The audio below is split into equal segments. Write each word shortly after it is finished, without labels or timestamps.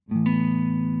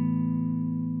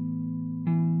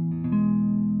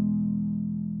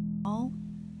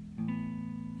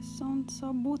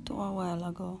So Buto a while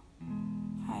ago.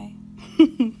 Hi.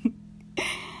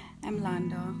 I'm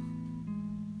Landa,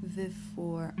 Viv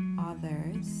for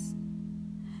Others,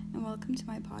 and welcome to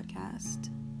my podcast.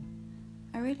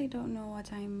 I really don't know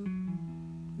what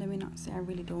let me not say I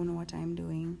really don't know what I'm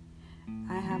doing.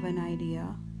 I have an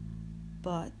idea,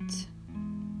 but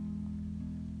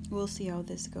we'll see how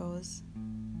this goes.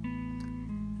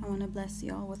 I want to bless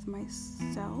y'all with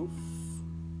myself,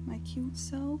 my cute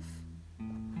self.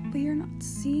 But you're not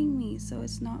seeing me, so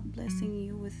it's not blessing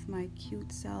you with my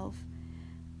cute self,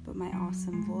 but my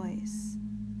awesome voice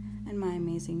and my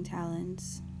amazing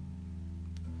talents.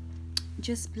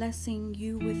 Just blessing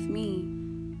you with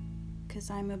me, because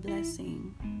I'm a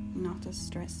blessing, not a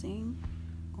stressing.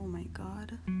 Oh my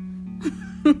God.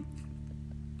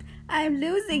 I'm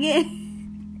losing it.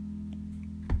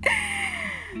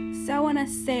 So I want to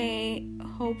say,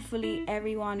 hopefully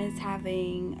everyone is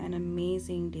having an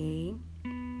amazing day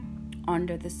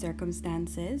under the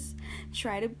circumstances.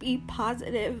 Try to be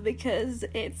positive because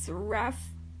it's rough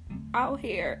out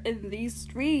here in these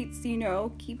streets,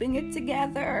 keeping it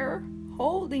together,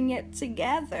 holding it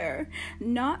together,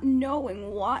 not knowing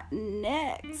what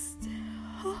next.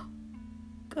 Oh,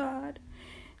 God.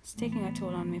 It's taking a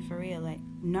toll on me for real, like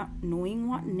not knowing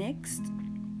what next,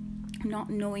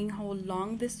 not knowing how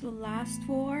long this will last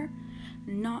for,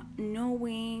 not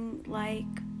knowing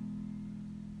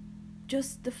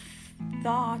just the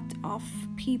thought of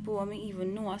people I may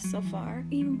even know I suffer.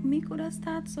 Even me could have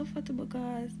started suffer too,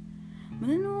 because I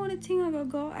don't know the thing I gotta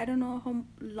go. I don't know how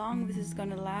long this is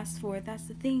gonna last for. That's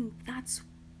the thing. That's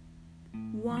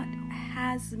what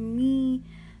has me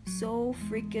so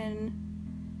freaking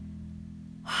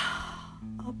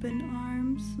up in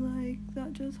arms. Like,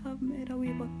 that just have made a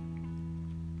way. But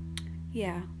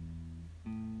yeah,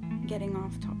 getting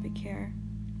off topic here.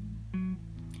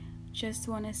 Just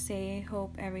want to say,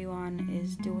 hope everyone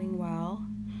is doing well.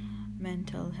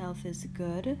 Mental health is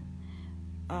good.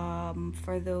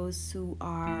 For those who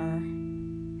are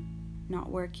not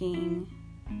working,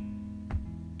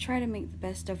 try to make the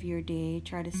best of your day.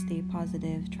 Try to stay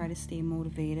positive. Try to stay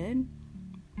motivated.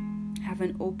 Have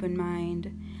an open mind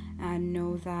and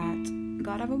know that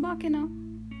God have a back,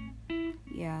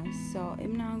 Yeah, so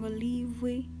I'm not going to leave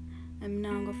we. I'm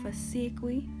not going to forsake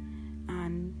we.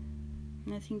 And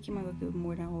I think you might go good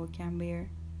more than what we can bear.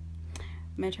 I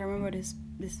might remember this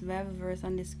Bible verse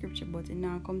and this scripture, but it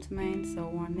now come to mind,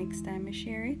 so next time I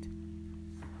share it.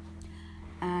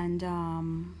 And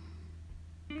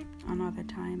another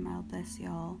time I'll bless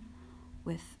y'all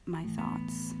with my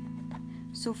thoughts.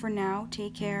 So for now,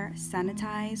 take care,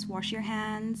 sanitize, wash your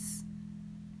hands,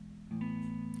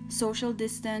 social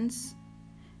distance,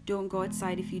 don't go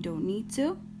outside if you don't need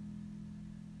to.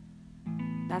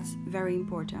 That's very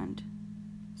important.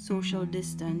 Social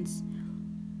distance.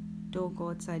 Don't go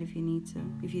outside if you need to.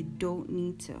 If you don't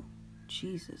need to.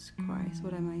 Jesus Christ,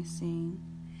 what am I saying?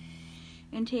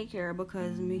 And take care,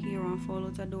 because me here and fall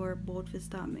out the door both for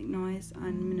start make noise,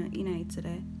 and me not in it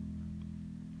today.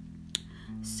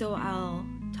 So I'll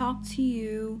talk to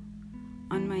you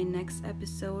on my next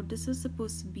episode. This is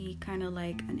supposed to be kind of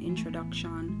like an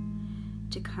introduction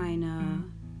to kind of,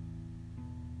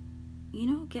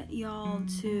 get y'all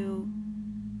to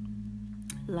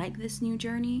like this new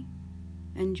journey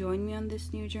and join me on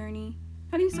this new journey.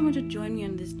 Not even so much to join me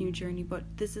on this new journey, but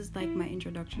this is like my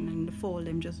introduction, and the fall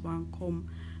them just want to come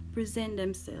present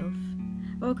themselves.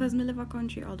 Well, because me live a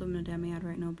country, although I'm not that mad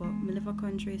right now, but me live a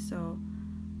country, so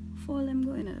fall them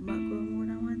going at the background more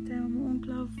than one time. My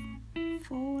uncle have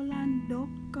fall and duck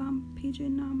and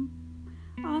pigeon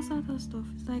and all sorts of stuff.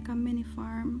 It's like a mini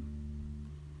farm.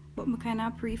 But me kind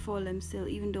of pre-fall them still,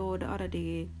 even though the other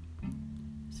day,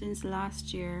 since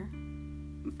last year,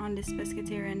 on this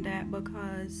pescatarian diet,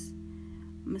 because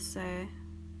I say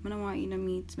I don't want to eat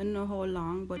meat. I don't know how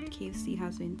long, but KFC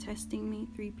has been testing me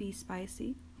 3-piece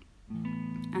spicy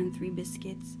and 3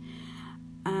 biscuits.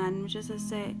 And just I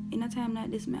say, in a time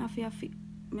like this, I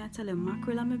tell you,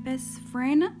 mackerel are my best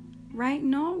friend. Right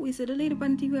now, we said the lady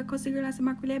on TV who cuss the girl as a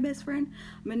mackerel are best friend.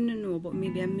 I don't know, but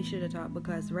maybe I should have talked,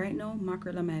 because right now,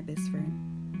 mackerel are my best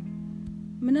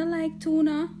friend. I don't like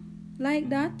tuna like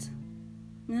that.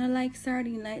 I don't like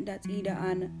sardine like that either.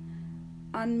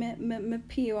 And me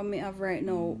pay what me have right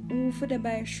now. Who for the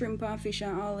buy shrimp and fish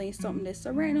and all this something this.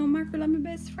 So right now, mackerel are my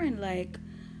best friend. Like,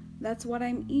 that's what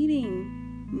I'm eating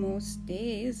most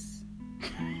days.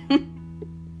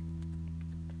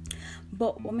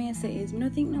 But what I say is, I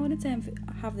don't think now the time to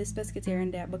have this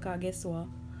pescatarian diet, because guess what?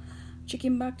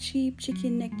 Chicken back cheap,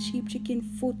 chicken neck cheap, chicken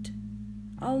foot.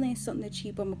 All this something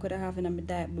cheap I could have in my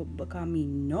diet, but because me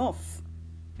enough.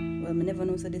 Well, I never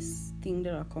know so this thing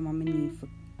that I come on my need for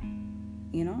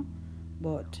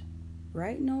But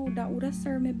right now, that would have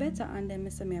served me better. And then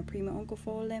I pray my uncle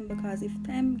for them, because if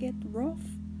time get rough,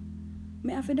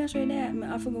 me have to dash right there. Me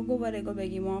have to go over there, go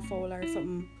beg him one fowl or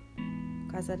something.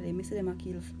 Because other day, me see them a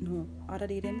kill. No, other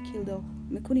day them killed up.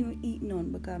 Me couldn't even eat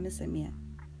none, because me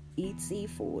eat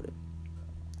seafood.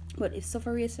 But if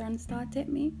sufferation started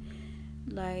me,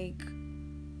 like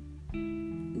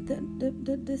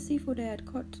the seafood I had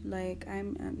cut, like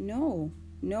I'm no.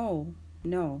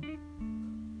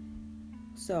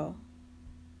 So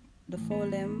the fowl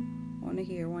them wanna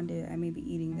hear one day I may be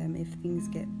eating them if things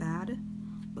get bad,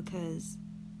 because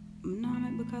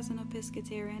because I'm a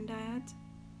pescatarian diet.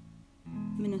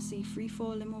 I'm gonna see free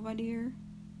fowl them over there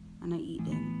and I eat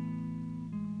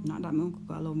them. Not that my uncle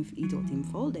got allow me to eat out him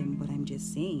fowl them, but I'm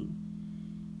just saying,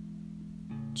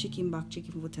 chicken back,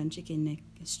 chicken foot and chicken neck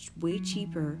is way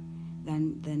cheaper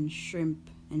than shrimp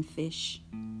and fish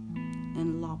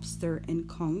and lobster and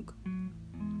conch.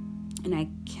 And I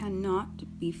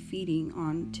cannot be feeding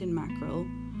on tin mackerel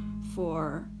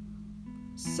for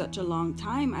such a long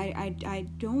time. I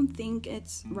don't think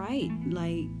it's right.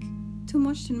 Like, too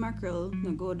much tin mackerel,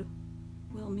 not good.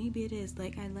 Well, maybe it is.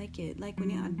 Like, I like it. Like when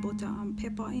you add butter and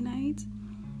pepper in it.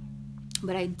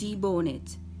 But I debone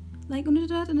it. Like when you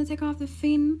do that and I take off the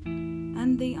fin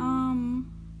and the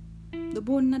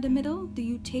bone in the middle, do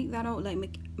you take that out?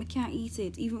 Like, I can't eat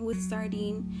it. Even with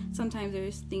sardine, sometimes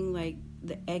there's thing like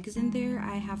the eggs in there.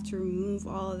 I have to remove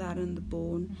all of that on the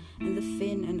bone and the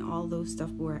fin and all those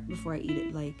stuff before I eat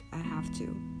it. Like, I have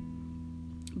to.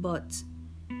 But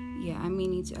yeah, I may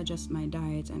need to adjust my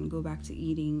diet and go back to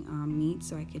eating meat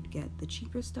so I could get the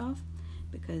cheaper stuff,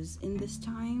 because in this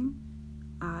time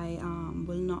I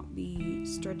will not be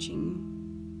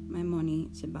stretching my money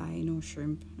to buy no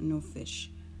shrimp, no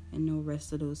fish, and no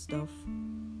rest of those stuff.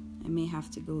 I may have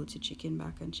to go to chicken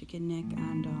back and chicken neck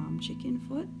and chicken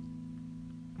foot.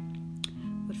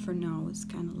 But for now, it's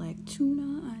kind of like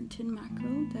tuna and tin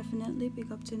mackerel. Definitely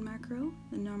big up tin mackerel,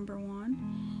 the number one,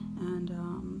 and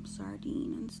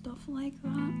sardine and stuff like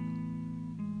that.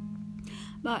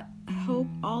 But I hope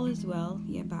all is well.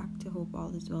 Yeah, back to hope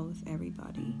all is well with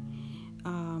everybody.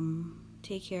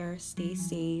 Take care, stay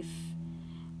safe,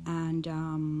 and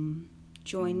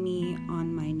join me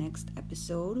on my next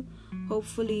episode.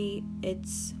 Hopefully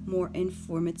it's more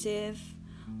informative,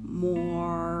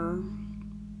 more,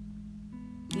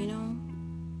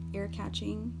 ear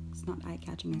catching. It's not eye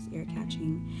catching, it's ear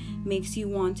catching. Makes you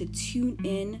want to tune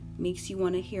in, makes you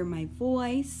want to hear my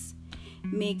voice,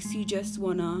 makes you just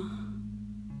want to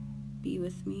be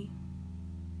with me.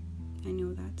 I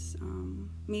know that's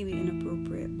maybe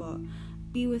inappropriate, but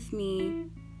be with me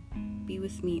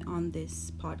on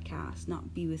this podcast.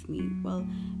 Not be with me, well,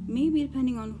 maybe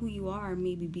depending on who you are,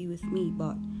 maybe be with me,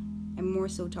 but I'm more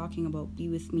so talking about be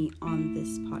with me on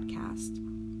this podcast.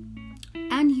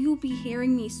 And you'll be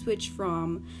hearing me switch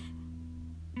from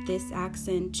this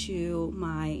accent to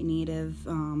my native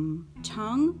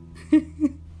tongue.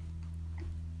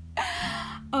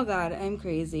 Oh God, I'm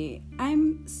crazy.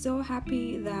 I'm so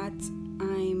happy that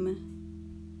I'm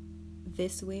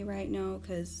this way right now,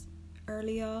 because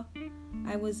earlier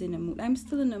I was in a mood. I'm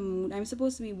still in a mood. I'm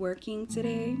supposed to be working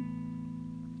today,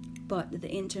 but the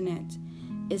internet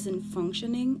isn't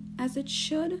functioning as it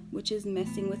should, which is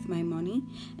messing with my money.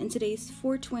 And today's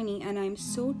 420 and I'm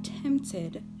so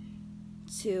tempted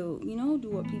to, do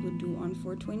what people do on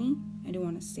 420. I don't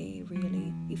want to say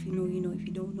really. If you know, you know. If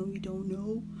you don't know, you don't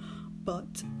know.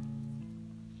 But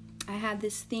I had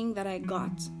this thing that I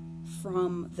got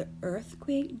from the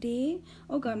earthquake day.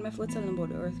 Oh God, my foot's telling about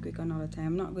the earthquake another time.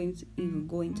 I'm not going to even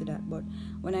go into that. But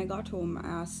when I got home, I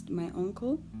asked my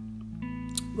uncle.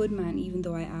 Good man, even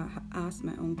though I asked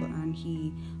my uncle and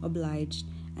he obliged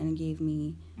and gave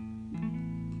me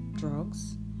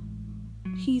drugs.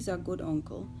 He's a good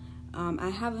uncle. I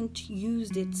haven't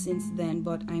used it since then,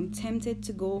 but I'm tempted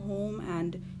to go home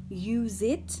and use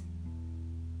it.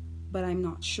 But I'm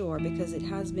not sure, because it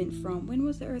has been from, when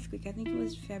was the earthquake? I think it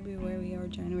was February or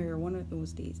January or one of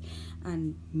those days.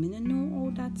 And I don't know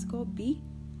how that's going to be.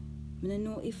 I don't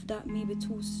know if that may be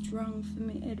too strong for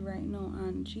me head right now.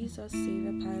 And Jesus save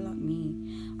a pilot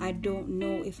me. I don't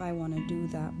know if I want to do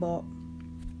that. But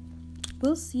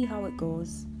we'll see how it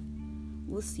goes.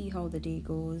 We'll see how the day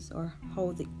goes, or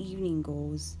how the evening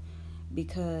goes.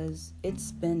 Because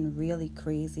it's been really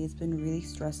crazy. It's been really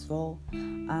stressful.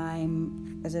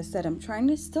 As I said, I'm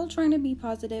still trying to be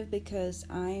positive, because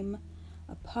I'm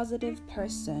a positive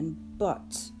person,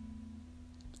 but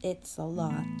it's a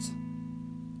lot.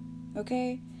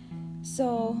 Okay?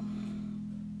 So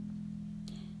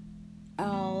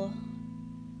I'll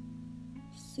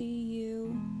see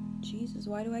you. Jesus, Because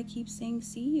why do I keep saying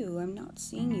see you? I'm not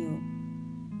seeing you.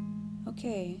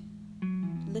 Okay.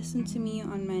 Listen to me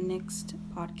on my next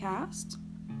podcast.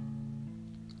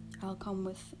 I'll come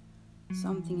with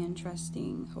something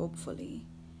interesting, hopefully.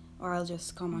 Or I'll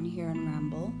just come on here and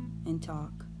ramble and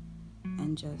talk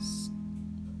and just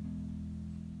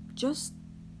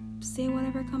say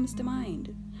whatever comes to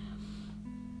mind.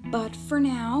 But for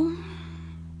now,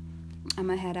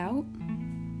 I'ma head out.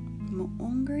 I'm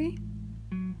hungry.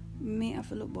 May have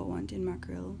to look about one tin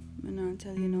mackerel. I'm not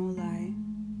tell you no lie.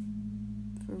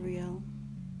 For real.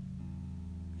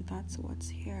 That's what's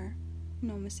here.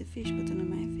 No, I see fish, but I know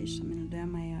my fish. I'm in there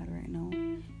in my yard right now.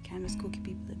 Can't just cook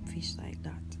people and fish like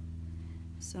that.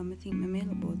 So I think my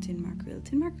mail about tin mackerel.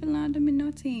 Tin mackerel not do me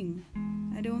nothing.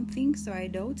 I don't think so. I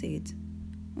doubt it.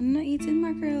 I'm not eating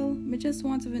mackerel. I just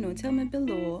want to know. Tell me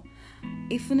below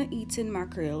if you're not eating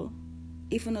mackerel.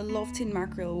 If you don't love tin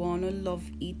mackerel, want to love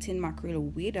eating mackerel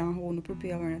with and how to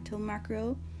prepare and till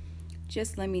mackerel,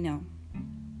 just let me know.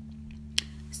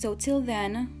 So till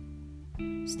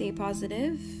then, stay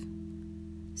positive,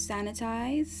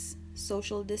 sanitize,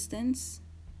 social distance,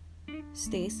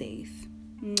 stay safe.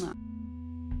 Mwah.